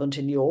Bar Convent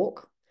in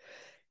York,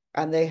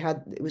 and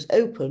it was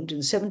opened in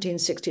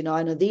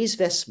 1769, and these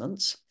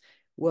vestments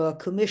were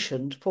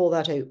commissioned for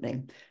that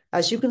opening.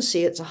 As you can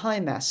see, it's a high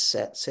mass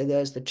set, so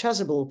there's the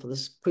chasuble for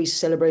the priest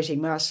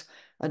celebrating mass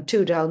and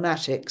two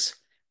dalmatics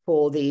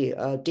for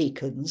the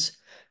deacons.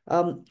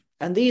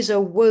 And these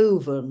are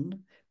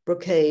woven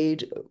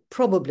brocade,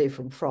 probably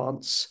from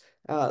France.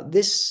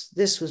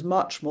 This was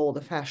much more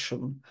the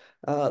fashion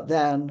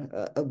than,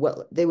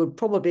 well, they would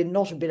probably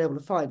not have been able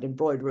to find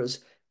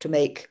embroiderers to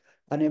make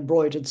an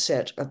embroidered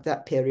set at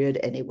that period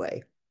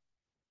anyway.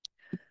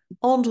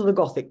 On to the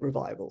Gothic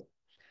revival.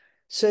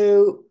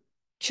 So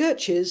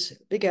churches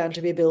began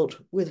to be built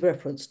with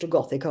reference to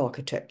Gothic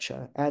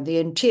architecture, and the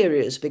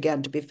interiors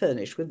began to be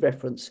furnished with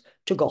reference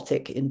to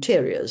Gothic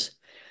interiors.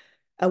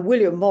 And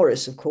William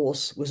Morris, of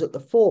course, was at the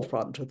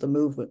forefront of the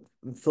movement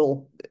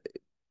for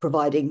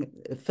providing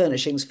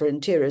furnishings for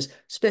interiors,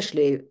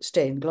 especially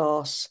stained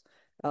glass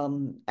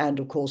and,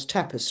 of course,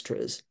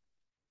 tapestries.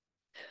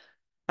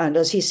 And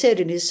as he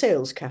said in his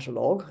sales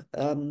catalogue,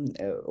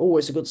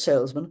 always a good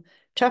salesman,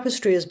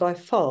 tapestry is by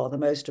far the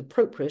most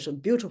appropriate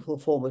and beautiful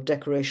form of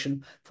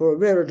decoration for a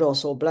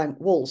reredos or blank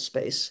wall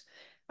space,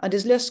 and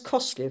is less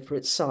costly for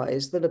its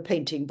size than a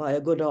painting by a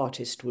good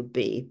artist would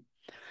be.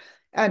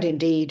 And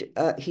indeed,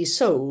 he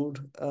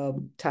sold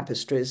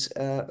tapestries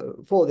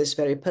for this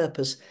very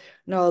purpose.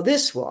 Now,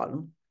 this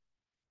one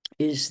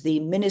is the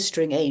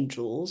Ministering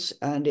Angels,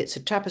 and it's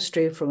a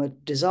tapestry from a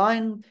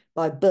design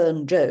by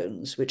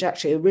Burne-Jones, which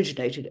actually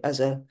originated as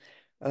a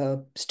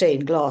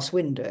stained glass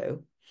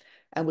window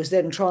and was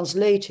then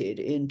translated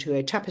into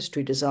a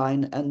tapestry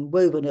design and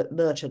woven at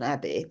Merton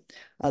Abbey.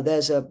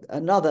 There's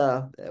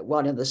another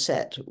one in the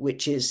set,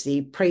 which is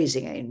the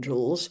Praising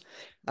Angels,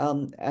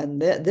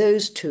 and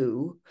those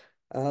two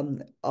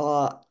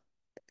are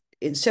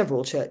in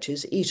several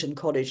churches, Eton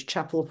College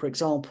Chapel, for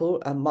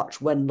example, and Much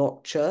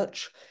Wenlock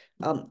Church.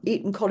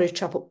 Eton College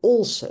Chapel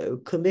also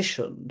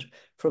commissioned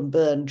from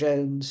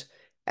Burne-Jones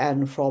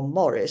and from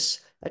Morris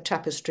a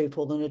tapestry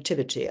for the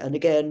Nativity. And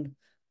again,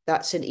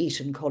 that's in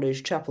Eton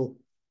College Chapel.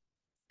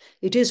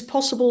 It is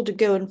possible to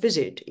go and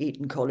visit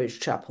Eton College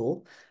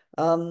Chapel,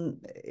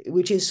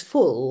 which is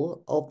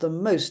full of the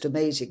most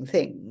amazing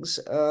things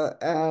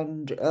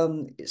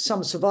and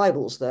some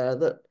survivals there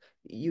that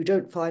you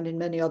don't find in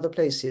many other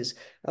places.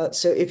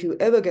 So if you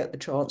ever get the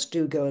chance,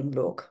 do go and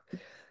look.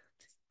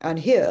 And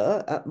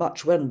here at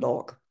Much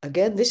Wenlock,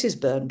 again, this is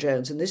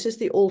Burne-Jones, and this is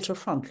the altar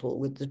frontal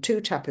with the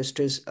two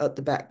tapestries at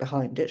the back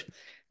behind it.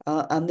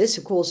 And this,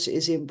 of course,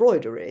 is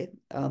embroidery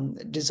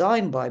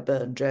designed by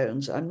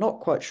Burne-Jones. I'm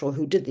not quite sure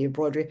who did the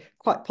embroidery,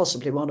 quite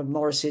possibly one of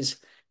Morris's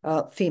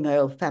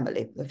female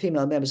family, the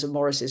female members of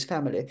Morris's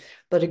family.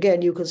 But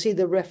again, you can see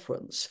the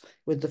reference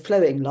with the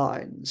flowing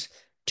lines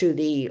to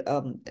the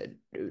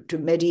to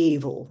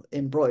medieval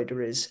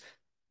embroideries.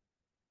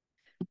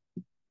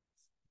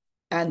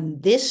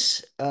 And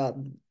this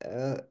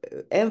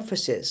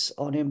emphasis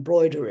on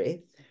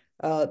embroidery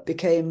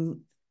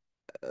became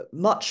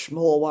much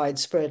more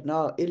widespread.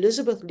 Now,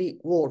 Elizabeth Leake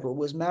Wardle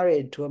was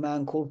married to a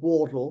man called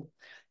Wardle,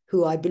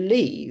 who I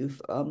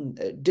believe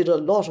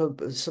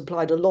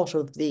supplied a lot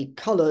of the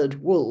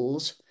coloured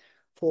wools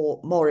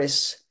for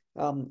Morris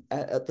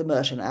at the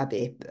Merton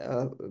Abbey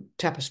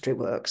tapestry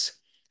works.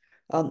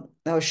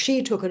 Now,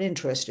 she took an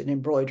interest in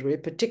embroidery,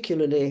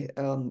 particularly,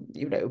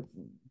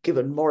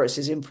 given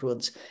Morris's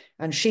influence,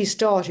 and she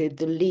started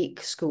the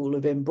Leake School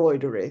of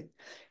Embroidery,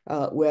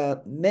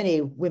 where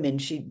many women,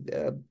 she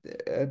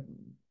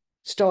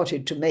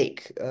started to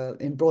make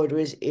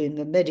embroideries in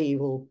the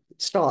medieval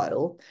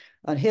style.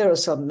 And here are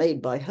some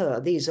made by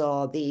her. These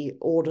are the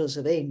Orders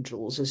of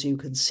Angels, as you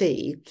can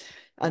see,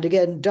 and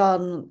again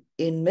done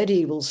in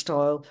medieval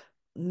style,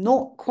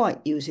 not quite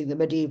using the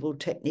medieval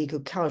technique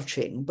of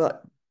couching,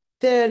 but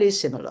fairly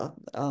similar.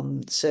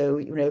 So,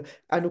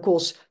 and of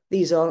course,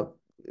 these are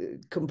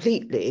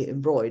completely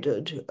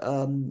embroidered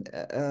and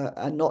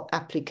not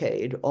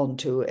appliqued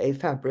onto a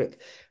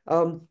fabric.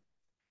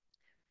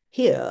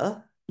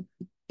 Here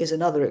is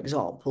another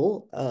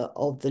example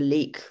of the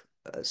Leake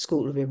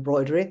School of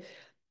Embroidery.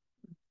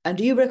 And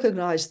do you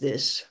recognise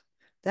this?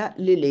 That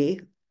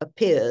lily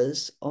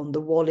appears on the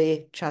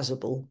Whalley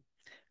chasuble,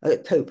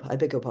 cope, I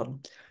beg your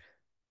pardon.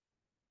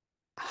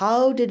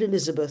 How did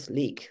Elizabeth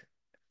Leake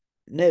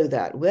know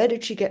that? Where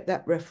did she get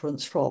that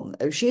reference from?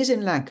 Oh, she is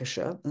in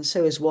Lancashire, and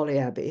so is Whalley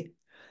Abbey.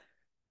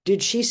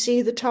 Did she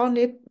see the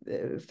Townley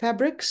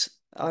fabrics?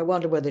 I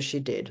wonder whether she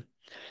did.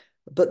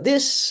 But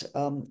this,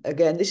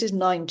 again, this is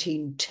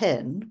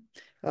 1910,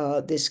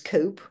 this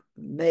cope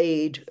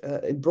made,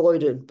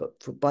 embroidered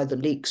by the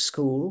Leek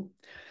School.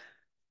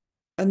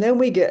 And then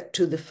we get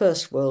to the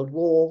First World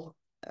War,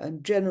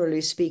 and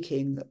generally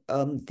speaking,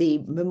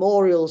 the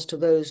memorials to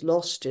those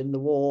lost in the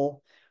war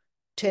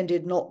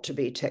tended not to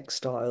be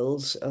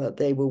textiles.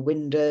 They were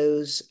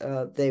windows.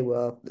 They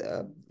were,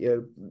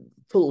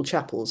 full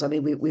chapels. I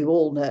mean, we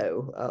all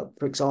know,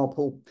 for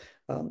example,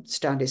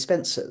 Stanley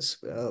Spencer's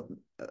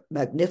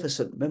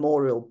magnificent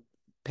memorial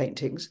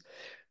paintings.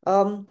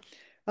 Um,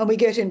 and we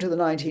get into the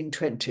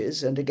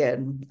 1920s, and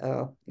again,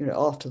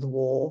 after the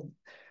war,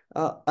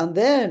 and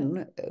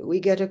then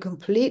we get a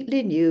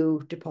completely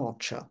new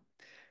departure.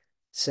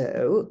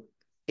 So,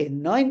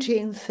 in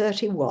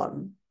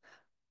 1931,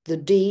 the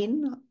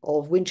Dean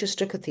of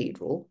Winchester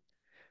Cathedral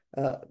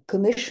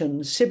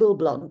commissioned Sybil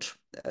Blunt,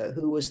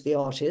 who was the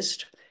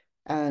artist,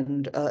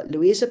 and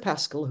Louisa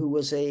Pascal, who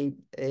was an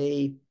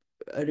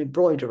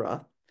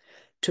embroiderer,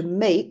 to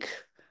make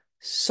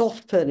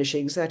soft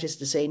furnishings, that is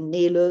to say,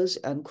 kneelers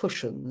and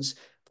cushions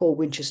for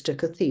Winchester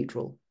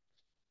Cathedral.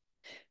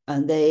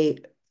 And they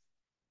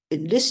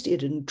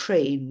enlisted and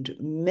trained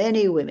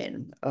many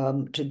women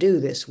to do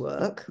this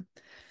work.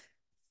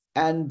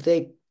 And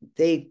they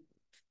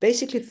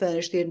basically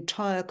furnished the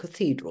entire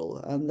cathedral,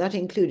 and that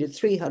included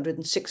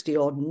 360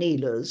 odd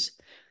kneelers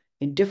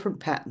in different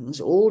patterns,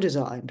 all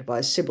designed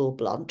by Sybil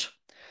Blunt.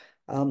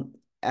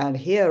 And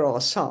here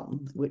are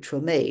some which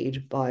were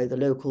made by the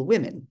local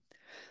women.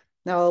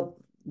 Now,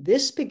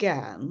 this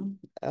began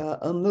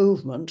a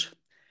movement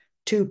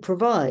to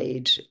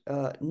provide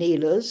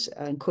kneelers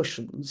and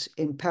cushions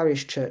in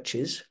parish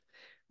churches,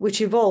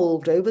 which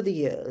evolved over the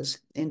years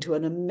into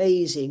an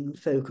amazing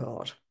folk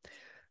art.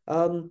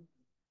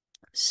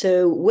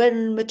 So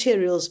when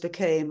materials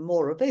became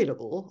more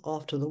available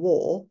after the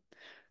war,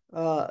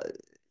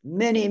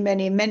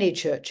 many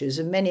churches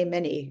and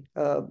many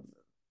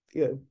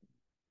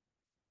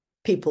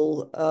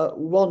people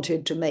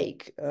wanted to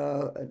make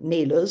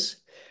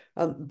kneelers.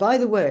 By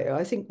the way,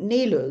 I think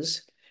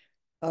kneelers,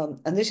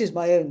 and this is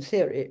my own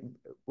theory,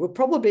 were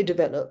probably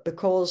developed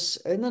because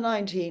in the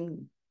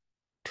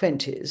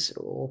 1920s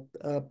or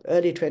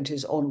early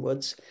 20s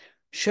onwards,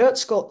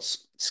 skirts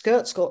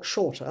got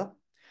shorter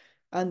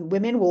and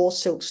women wore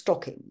silk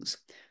stockings.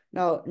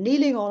 Now,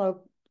 kneeling on a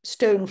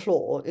stone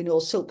floor in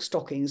your silk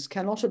stockings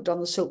cannot have done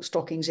the silk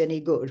stockings any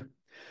good.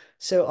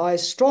 So I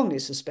strongly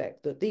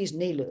suspect that these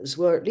kneelers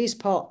were at least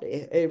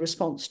partly a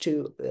response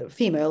to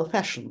female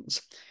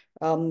fashions,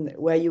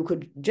 where you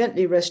could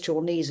gently rest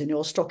your knees in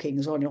your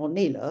stockings on your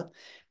kneeler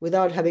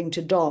without having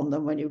to darn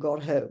them when you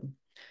got home.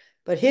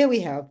 But here we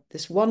have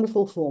this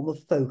wonderful form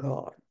of folk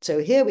art. So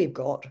here we've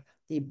got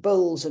the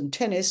Bowls and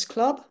Tennis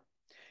Club.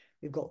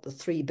 We've got the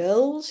three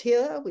bells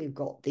here. We've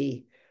got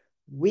the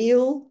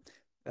wheel.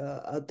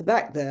 At the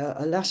back there,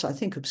 alas, I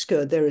think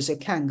obscured, there is a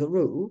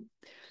kangaroo.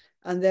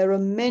 And there are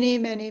many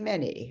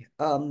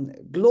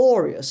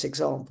glorious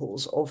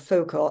examples of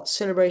folk art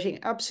celebrating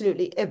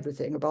absolutely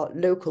everything about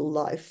local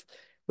life,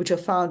 which are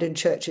found in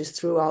churches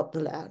throughout the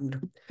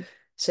land.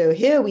 So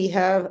here we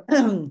have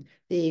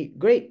the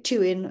Great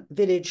Tewin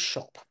Village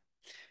Shop.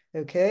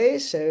 Okay,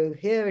 so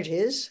here it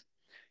is.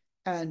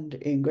 And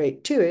in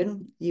Great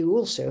Tewin, you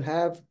also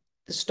have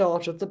the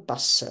start of the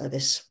bus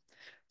service.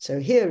 So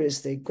here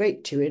is the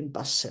Great Tewin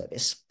bus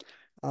service.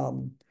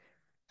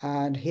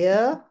 And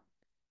here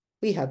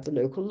we have the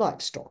local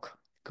livestock,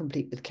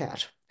 complete with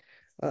cat.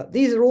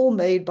 These are all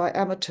made by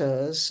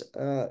amateurs,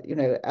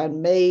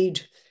 and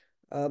made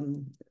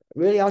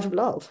really out of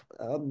love.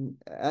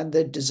 And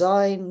they're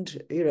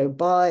designed,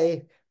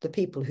 by the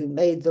people who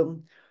made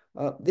them.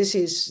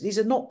 These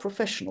are not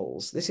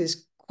professionals. This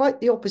is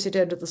quite the opposite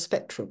end of the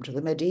spectrum to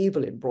the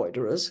medieval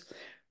embroiderers,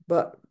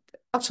 but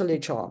utterly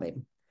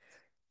charming.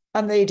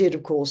 And they did,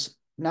 of course,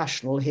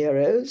 national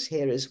heroes.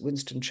 Here is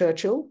Winston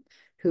Churchill,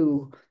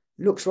 who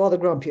looks rather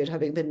grumpy at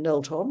having been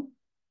knelt on.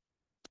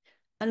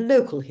 And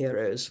local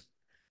heroes,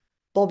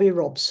 Bobby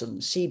Robson,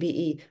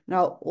 CBE.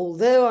 Now,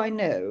 although I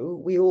know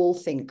we all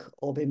think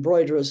of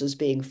embroiderers as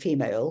being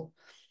female,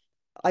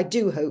 I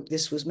do hope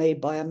this was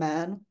made by a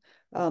man,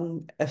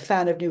 a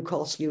fan of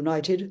Newcastle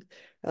United.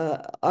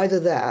 Either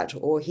that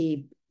or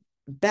he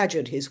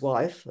badgered his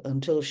wife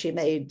until she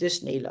made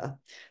this kneeler,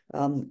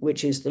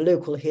 which is the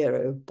local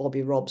hero,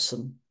 Bobby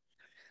Robson.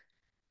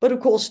 But of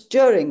course,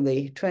 during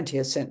the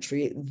 20th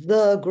century,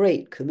 the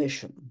Great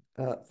Commission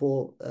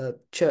for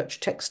church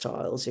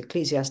textiles,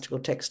 ecclesiastical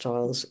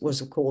textiles,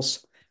 was, of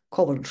course,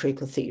 Coventry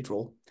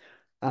Cathedral.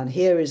 And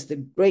here is the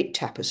great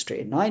tapestry,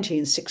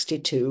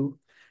 1962,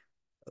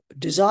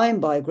 designed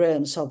by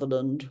Graham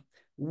Sutherland,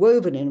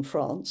 woven in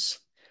France,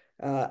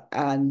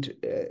 and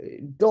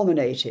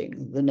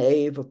dominating the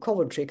nave of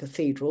Coventry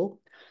Cathedral.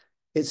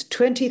 It's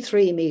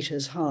 23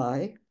 meters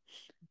high.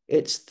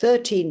 It's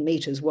 13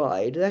 meters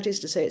wide. That is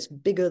to say, it's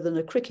bigger than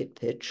a cricket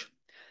pitch.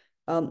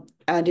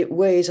 And it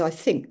weighs, I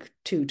think,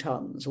 2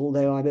 tons,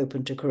 although I'm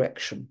open to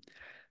correction.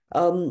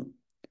 And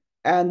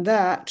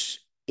that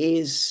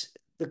is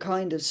the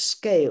kind of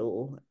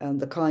scale and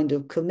the kind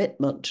of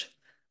commitment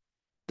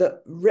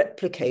that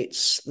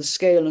replicates the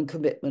scale and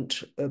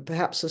commitment,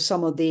 perhaps, of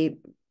some of the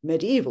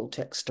medieval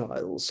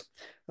textiles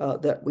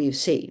that we've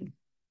seen.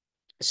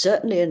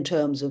 Certainly in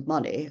terms of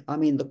money, I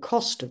mean, the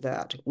cost of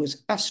that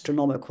was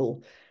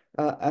astronomical,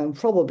 and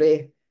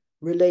probably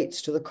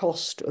relates to the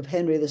cost of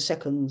Henry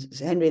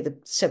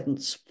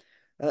VII's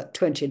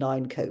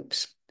 29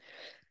 copes.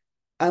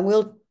 And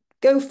we'll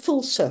go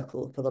full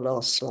circle for the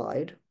last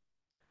slide.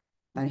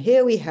 And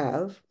here we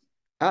have,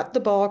 at the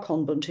Bar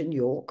Convent in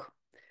York,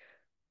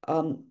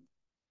 an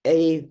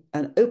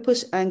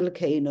Opus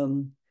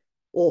Anglicanum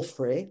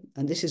orphrey,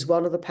 and this is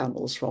one of the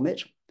panels from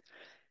it,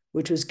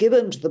 which was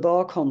given to the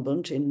Bar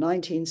Convent in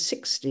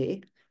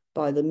 1960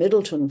 by the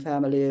Middleton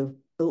family of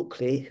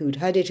Ilkley, who'd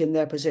had it in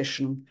their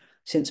possession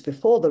since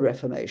before the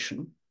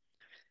Reformation.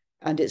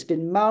 And it's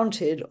been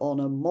mounted on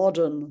a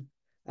modern,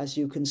 as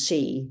you can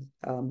see,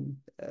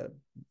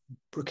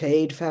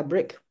 brocade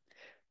fabric,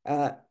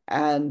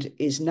 and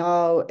is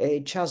now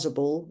a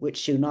chasuble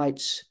which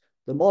unites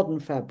the modern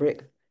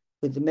fabric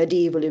with the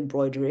medieval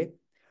embroidery.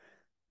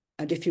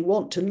 And if you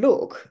want to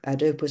look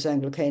at Opus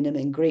Anglicanum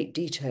in great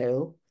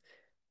detail,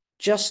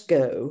 just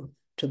go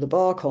to the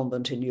Bar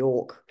Convent in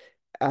York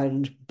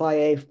and buy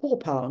a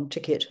 £4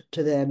 ticket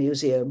to their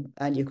museum,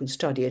 and you can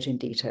study it in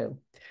detail.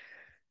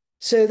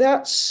 So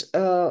that's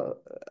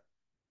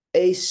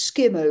a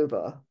skim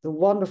over the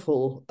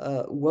wonderful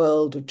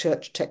world of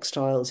church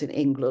textiles in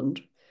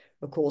England.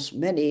 Of course,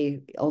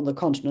 many on the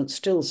continent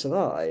still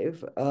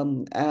survive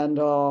and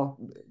are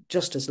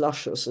just as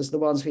luscious as the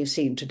ones we've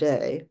seen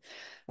today.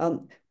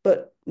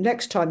 But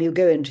next time you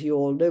go into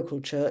your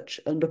local church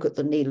and look at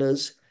the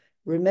kneelers,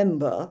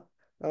 remember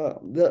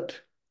that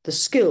the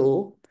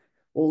skill,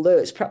 although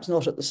it's perhaps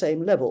not at the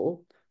same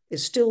level,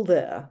 is still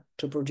there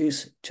to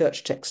produce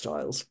church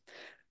textiles.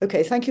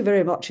 Okay, thank you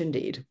very much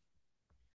indeed.